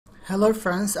Hello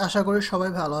friends, আশা করি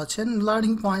সবাই ভালো আছেন।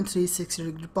 লার্নিং পয়েন্ট 360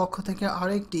 ডিগ্রির পক্ষ থেকে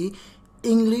আরেকটি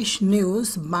ইংলিশ নিউজ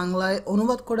বাংলায়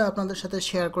অনুবাদ করে আপনাদের সাথে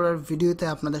শেয়ার করার ভিডিওতে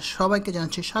আপনাদের সবাইকে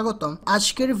জানাচ্ছি স্বাগতম।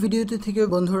 আজকের ভিডিওতে থেকে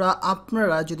বন্ধুরা,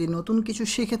 আপনারা যদি নতুন কিছু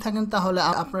শিখে থাকেন তাহলে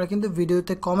আপনারা কিন্তু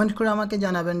ভিডিওতে কমেন্ট করে আমাকে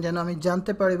জানাবেন, যেন আমি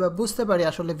জানতে পারি বা বুঝতে পারি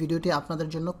আসলে ভিডিওটি আপনাদের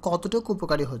জন্য কতটুকু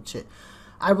উপকারী হচ্ছে।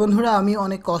 আর বন্ধুরা, আমি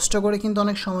অনেক কষ্ট করে কিন্তু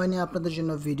অনেক সময় নিয়ে আপনাদের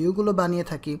জন্য ভিডিওগুলো বানিয়ে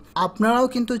থাকি। আপনারাও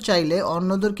কিন্তু চাইলে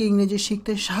অন্যদেরকে ইংরেজি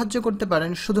শিখতে সাহায্য করতে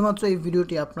পারেন শুধুমাত্র এই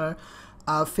ভিডিওটি আপনার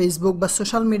ফেসবুক বা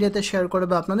সোশ্যাল মিডিয়াতে শেয়ার করে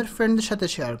বা আপনাদের ফ্রেন্ডদের সাথে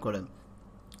শেয়ার করে।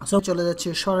 সো চলে যাচ্ছে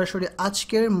সরাসরি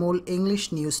আজকের মূল ইংলিশ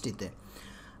নিউজটিতে।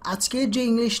 আজকের যে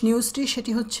ইংলিশ নিউজটি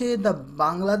সেটি হচ্ছে দ্য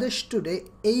বাংলাদেশ টুডে।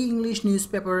 এই ইংলিশ নিউজ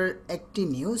পেপারের একটি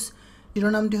নিউজ,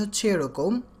 শিরোনামটি হচ্ছে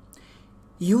এরকম: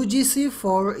 UGC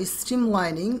for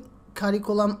স্ট্রিমলাইনিং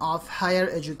curriculum of higher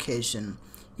education.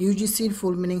 ইউজিসির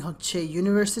full meaning হচ্ছে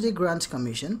ইউনিভার্সিটি গ্রান্ট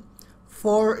কমিশন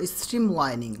ফর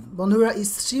স্ট্রিমলাইনিং। বন্ধুরা,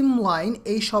 স্ট্রিমলাইন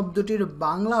এই শব্দটির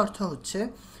বাংলা অর্থ হচ্ছে,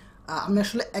 আমি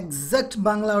আসলে এক্স্যাক্ট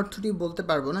বাংলা অর্থটি বলতে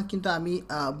পারবো না, কিন্তু আমি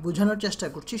বোঝানোর চেষ্টা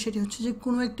করছি। সেটি হচ্ছে যে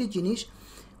কোনো একটি জিনিস,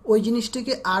 ওই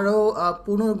জিনিসটিকে আরও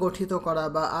পুনর্গঠিত করা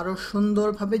বা আরও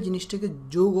সুন্দরভাবে জিনিসটাকে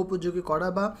যোগ উপযোগী করা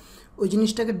বা ওই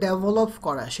জিনিসটাকে ডেভেলপ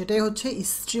করা, সেটাই হচ্ছে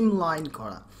স্ট্রিমলাইন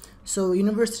করা। সো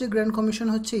ইউনিভার্সিটি গ্র্যান্ড কমিশন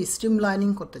হচ্ছে স্ট্রিমলাইনিং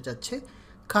করতে চাচ্ছে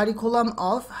curriculum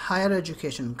of higher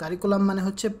education. Curriculum মানে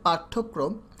হচ্ছে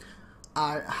পাঠ্যক্রম,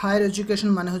 আর হায়ার এডুকেশন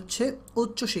মানে হচ্ছে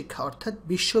উচ্চশিক্ষা, অর্থাৎ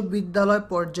বিশ্ববিদ্যালয়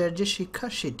পর্যায়ের যে শিক্ষা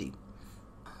সেটি।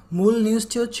 মূল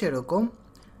নিউজটি হচ্ছে এরকম: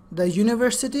 দ্য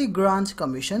ইউনিভার্সিটি গ্রান্ট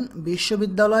কমিশন,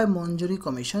 বিশ্ববিদ্যালয় মঞ্জুরি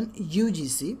কমিশন,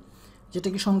 ইউজিসি,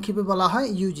 যেটাকে সংক্ষেপে বলা হয়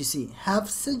ইউজিসি, হ্যাভ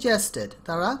সাজেস্টেড,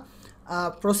 তারা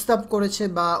প্রস্তাব করেছে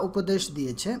বা উপদেশ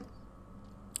দিয়েছে,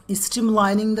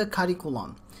 স্ট্রিমলাইনিং দ্য কারিকুলাম,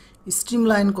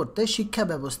 স্ট্রিমলাইন করতে শিক্ষা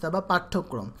ব্যবস্থা বা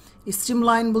পাঠ্যক্রম।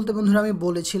 স্ট্রিমলাইন বলতে বন্ধুরা আমি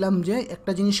বলেছিলাম যে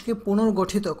একটা জিনিসকে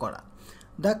পুনর্গঠিত করা।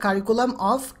 The curriculum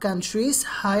of countries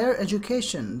higher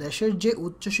education, দেশের যে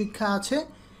উচ্চশিক্ষা আছে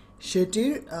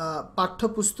সেটির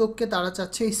পাঠ্যপুস্তককে তারা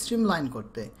চাচ্ছে স্ট্রিমলাইন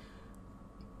করতে।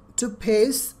 To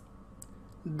face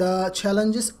the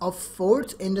challenges of fourth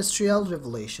industrial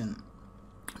revolution.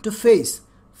 To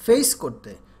face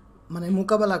করতে মানে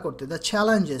মোকাবেলা করতে, দ্য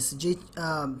চ্যালেঞ্জেস, যে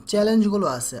চ্যালেঞ্জগুলো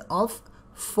আছে, অফ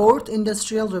ফোর্থ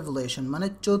ইন্ডাস্ট্রিয়াল রেভলিউশন মানে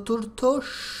চতুর্থ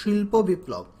শিল্প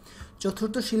বিপ্লব।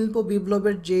 চতুর্থ শিল্প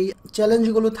বিপ্লবের যেই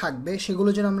চ্যালেঞ্জগুলো থাকবে সেগুলো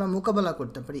যেন আমরা মোকাবেলা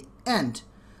করতে পারি। অ্যান্ড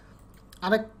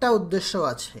আরেকটা উদ্দেশ্য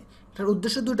আছে, এটার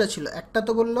উদ্দেশ্য দুটো ছিল। একটা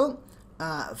তো বললো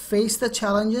face the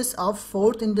challenges of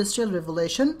fourth industrial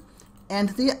revolution, and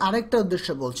দিয়ে আরেকটা উদ্দেশ্য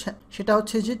বলছে, সেটা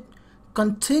হচ্ছে যে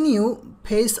continue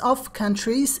pace of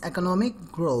countries economic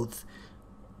growth,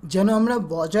 যেন আমরা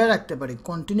বজায় রাখতে পারি,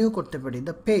 কন্টিনিউ করতে পারি।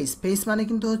 দ্য পেস মানে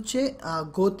কিন্তু হচ্ছে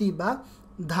গতি বা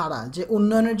ধারা, যে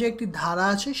উন্নয়নের যে একটি ধারা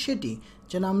আছে সেটি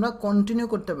যেন আমরা কন্টিনিউ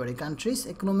করতে পারি। কান্ট্রিজ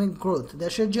ইকোনমিক গ্রোথ,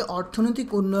 দেশের যে অর্থনৈতিক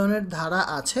উন্নয়নের ধারা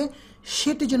আছে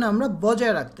সেটি যেন আমরা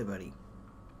বজায় রাখতে পারি।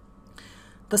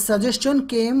 The suggestion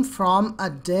came from a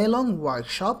day long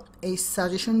workshop. এই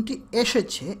সাজেশনটি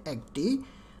এসেছে একটি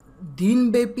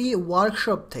দিনব্যাপী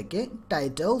ওয়ার্কশপ থেকে।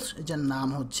 টাইটেলস, যার নাম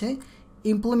হচ্ছে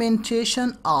implementation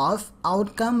of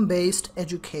outcome based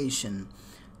education.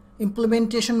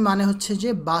 Implementation মানে হচ্ছে যে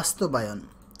বাস্তবায়ন,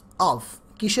 অফ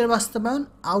কিসের বাস্তবায়ন?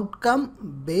 আউটকাম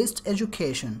বেসড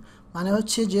এডুকেশন মানে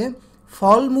হচ্ছে যে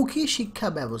ফলমুখী শিক্ষা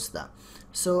ব্যবস্থা।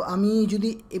 সো আমি যদি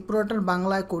এই পুরোটার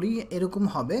বাংলায় করি এরকম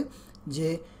হবে যে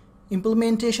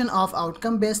implementation of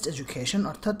outcome based education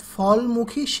অর্থাৎ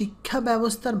ফলমুখী শিক্ষা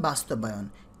ব্যবস্থার বাস্তবায়ন,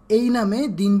 এই নামে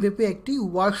দিনব্যাপী একটি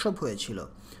ওয়ার্কশপ হয়েছিল।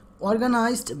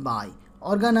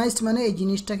 অর্গানাইজড মানে এই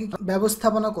জিনিসটাকে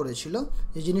ব্যবস্থাপনা করেছিল,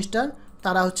 এই জিনিসটার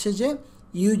তারা হচ্ছে যে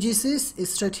ইউজিসিস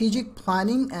strategic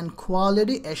planning and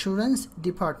quality assurance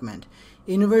department,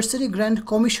 university grant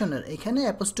commissioner, এখানে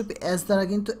অ্যাপোস্ট্রফি এস দ্বারা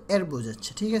কিন্তু এর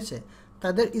বোঝাচ্ছে, ঠিক আছে?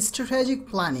 তাদের স্ট্র্যাটেজিক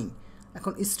প্ল্যানিং।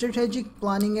 এখন স্ট্র্যাটেজিক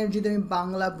প্ল্যানিংয়ের যদি আমি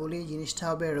বাংলা বলি, জিনিসটা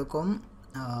হবে এরকম: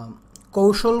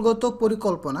 কৌশলগত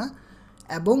পরিকল্পনা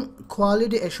এবং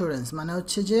কোয়ালিটি অ্যাসুরেন্স মানে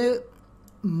হচ্ছে যে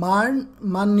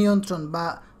মান নিয়ন্ত্রণ বা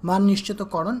মান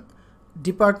নিশ্চিতকরণ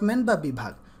ডিপার্টমেন্ট বা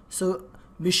বিভাগ। সো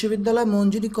বিশ্ববিদ্যালয়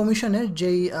মঞ্জুরি কমিশনের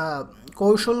যেই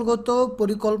কৌশলগত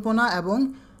পরিকল্পনা এবং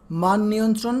মান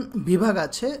নিয়ন্ত্রণ বিভাগ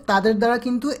আছে তাদের দ্বারা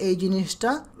কিন্তু এই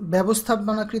জিনিসটা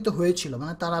ব্যবস্থাপনাকৃত হয়েছিল,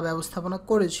 মানে তারা ব্যবস্থাপনা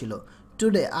করেছিল।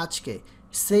 টুডে, আজকে,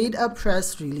 সেইড আ প্রেস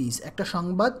রিলিজ, একটা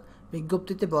সংবাদ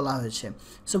বিজ্ঞপ্তিতে বলা হয়েছে।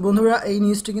 সো বন্ধুরা, এই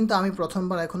নিউজটি কিন্তু আমি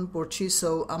প্রথমবার এখন পড়ছি, সো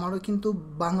আমারও কিন্তু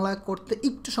বাংলা করতে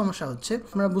একটু সমস্যা হচ্ছে।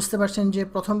 আপনারা বুঝতে পারছেন যে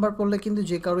প্রথমবার পড়লে কিন্তু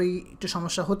যে কারোই একটু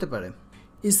সমস্যা হতে পারে।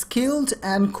 Skilled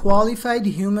and qualified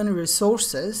human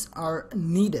resources are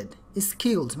needed.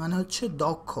 Skilled মানে হচ্ছে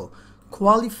দক্ষ,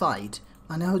 কোয়ালিফাইড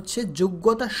মানে হচ্ছে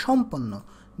যোগ্যতা সম্পন্ন,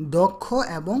 দক্ষ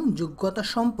এবং যোগ্যতা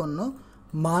সম্পন্ন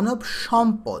মানব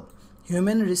সম্পদ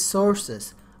হিউম্যান রিসোর্সেস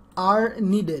আর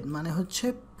নিডেড মানে হচ্ছে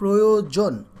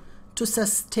প্রয়োজন টু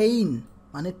সাস্টেইন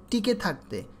মানে টিকে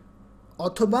থাকতে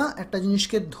অথবা একটা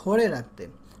জিনিসকে ধরে রাখতে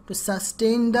two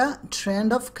sustain the trend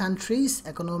of countries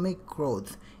economic growth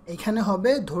এখানে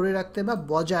হবে ধরে রাখতে বা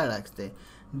বজায় রাখতে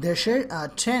দেশের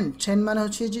ট্রেন্ড মানে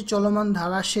হচ্ছে যে চলমান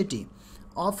ধারা সেটি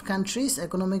অফ কান্ট্রিজ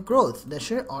ইকোনমিক গ্রোথ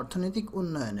দেশের অর্থনৈতিক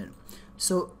উন্নয়নের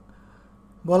সো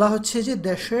বলা হচ্ছে যে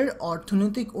দেশের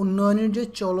অর্থনৈতিক উন্নয়নের যে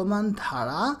চলমান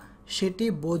ধারা সেটি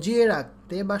বজিয়ে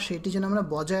রাখতে বা সেটি যেন আমরা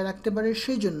বজায় রাখতে পারি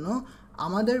সেই জন্য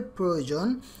আমাদের প্রয়োজন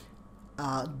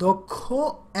দক্ষ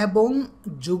এবং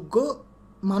যোগ্য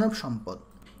মানব সম্পদ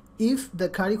if the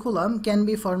curriculum can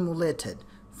be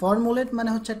formulate মানে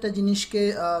হচ্ছে একটা জিনিসকে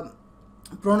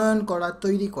প্রণয়ন করা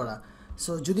তৈরি করা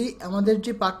সো যদি আমাদের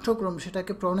যে পাঠ্যক্রম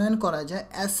সেটাকে প্রণয়ন করা যায়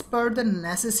অ্যাজ পার দ্য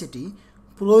নেসেসিটি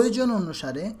প্রয়োজন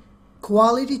অনুসারে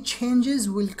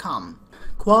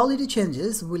quality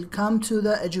changes will come to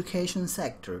the education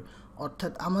sector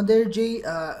অর্থাৎ আমাদের যেই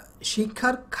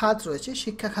শিক্ষার খাত রয়েছে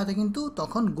শিক্ষা খাতে কিন্তু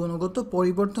তখন গুণগত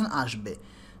পরিবর্তন আসবে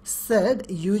said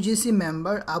UGC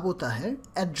member Abu Taher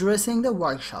addressing the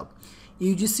workshop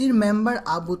ইউজিসির member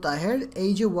Abu Taher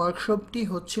এই যে ওয়ার্কশপটি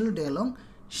হচ্ছিল ডেলং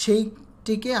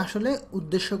সেইটিকে আসলে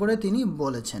উদ্দেশ্য করে তিনি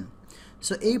বলেছেন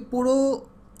সো এই পুরো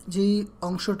যেই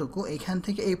অংশটুকু এখান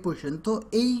থেকে এই পর্যন্ত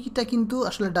এইটা কিন্তু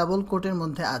আসলে ডাবল কোটের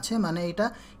মধ্যে আছে মানে এটা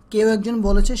কেউ একজন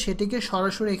বলেছে সেটিকে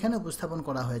সরাসরি এখানে উপস্থাপন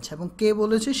করা হয়েছে এবং কে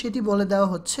বলেছে সেটি বলে দেওয়া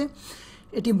হচ্ছে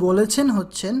এটি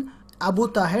হচ্ছেন আবু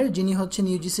তাহের যিনি হচ্ছেন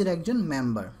ইউজিসির একজন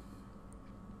member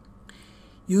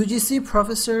UGC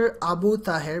professor Abu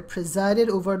Taher প্রেজাইডেড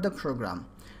over the programme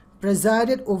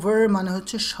প্রেজাইডেড over মানে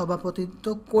হচ্ছে সভাপতিত্ব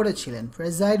করেছিলেন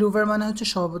প্রেজাইড ওভার মানে হচ্ছে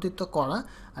সভাপতিত্ব করা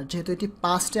আর যেহেতু এটি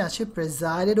পাস্টে আছে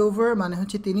প্রেজাইডেড ওভার মানে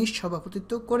হচ্ছে তিনি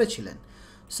সভাপতিত্ব করেছিলেন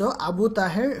সো আবু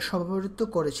তাহের সভাপতিত্ব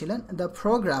করেছিলেন দ্য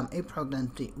প্রোগ্রাম এই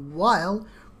প্রোগ্রামটি ওয়াইল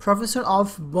professor of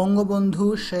Bangabandhu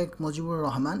Sheikh Mujibur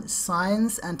Rahman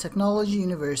science and technology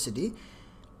university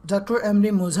doctor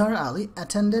MD Muzhar Ali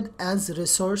attended as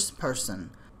resource person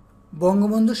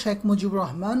Bangabandhu Sheikh Mujibur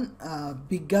Rahman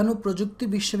বিজ্ঞান ও প্রযুক্তি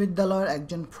বিশ্ববিদ্যালয়ের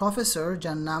একজন প্রফেসর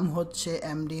যার নাম হচ্ছে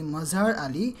এমডি মুজহার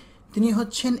আলী তিনি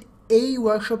হচ্ছেন এই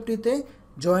ওয়ার্কশপটিতে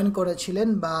জয়েন করেছিলেন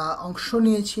বা অংশ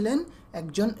নিয়েছিলেন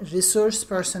একজন রিসোর্স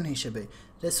পারসন হিসেবে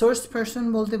রিসোর্স পারসন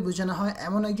বলতে বোঝানো হয়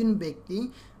এমন একজন ব্যক্তি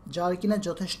যার কিনা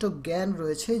যথেষ্ট জ্ঞান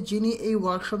রয়েছে যিনি এই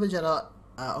ওয়ার্কশপে যারা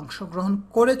অংশগ্রহণ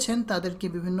করেছেন তাদেরকে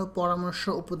বিভিন্ন পরামর্শ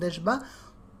উপদেশ বা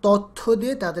তথ্য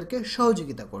দিয়ে তাদেরকে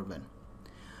সহযোগিতা করবেন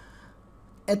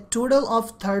A total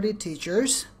of 30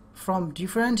 teachers from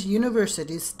different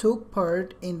universities took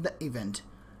part in the event.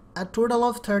 A total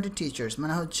of 30 teachers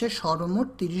মানে হচ্ছে সর্বমোট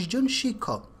 30 জন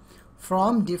শিক্ষক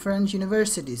from different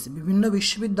universities বিভিন্ন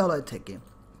বিশ্ববিদ্যালয় থেকে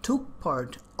took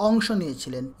part অংশ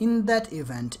নিয়েছিলেন in that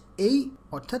event এই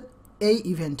অর্থাৎ এই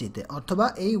ইভেন্টটিতে অথবা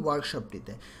এই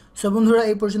ওয়ার্কশপটিতে সো বন্ধুরা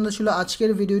এই পর্যন্ত ছিল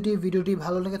আজকের ভিডিওটি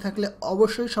ভালো লেগে থাকলে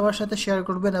অবশ্যই সবার সাথে শেয়ার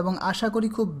করবেন এবং আশা করি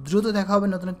খুব দ্রুত দেখা হবে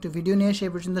নতুন একটা ভিডিও নিয়ে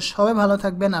সেই পর্যন্ত সবাই ভালো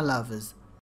থাকবেন আল্লাহ হাফেজ